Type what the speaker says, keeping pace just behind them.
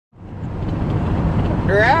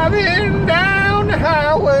Driving down the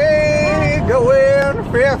highway, going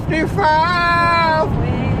 55.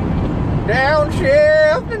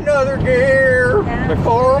 Downshift another gear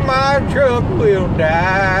before my truck will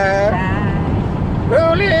die.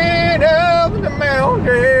 Pulling up the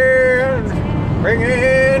mountains,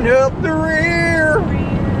 bringing up the rear.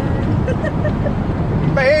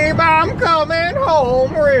 Babe, I'm coming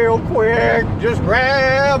home real quick, just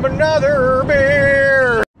grab another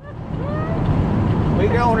beer. We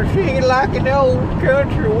gonna sing it like an old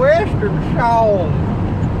country western song.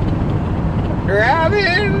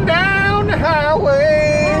 Driving down the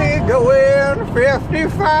highway, going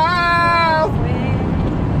 55.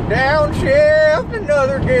 Downshift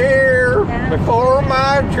another gear before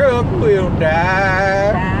my truck will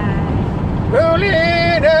die.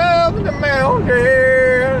 Pulling up the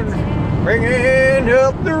mountains, bringing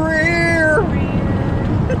up the rear.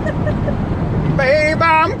 Babe,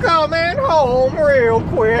 I'm coming home real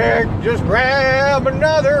quick, just grab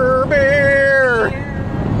another beer.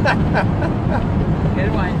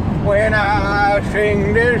 Good one. When I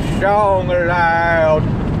sing this song aloud,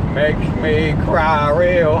 makes me cry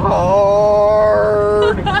real hard.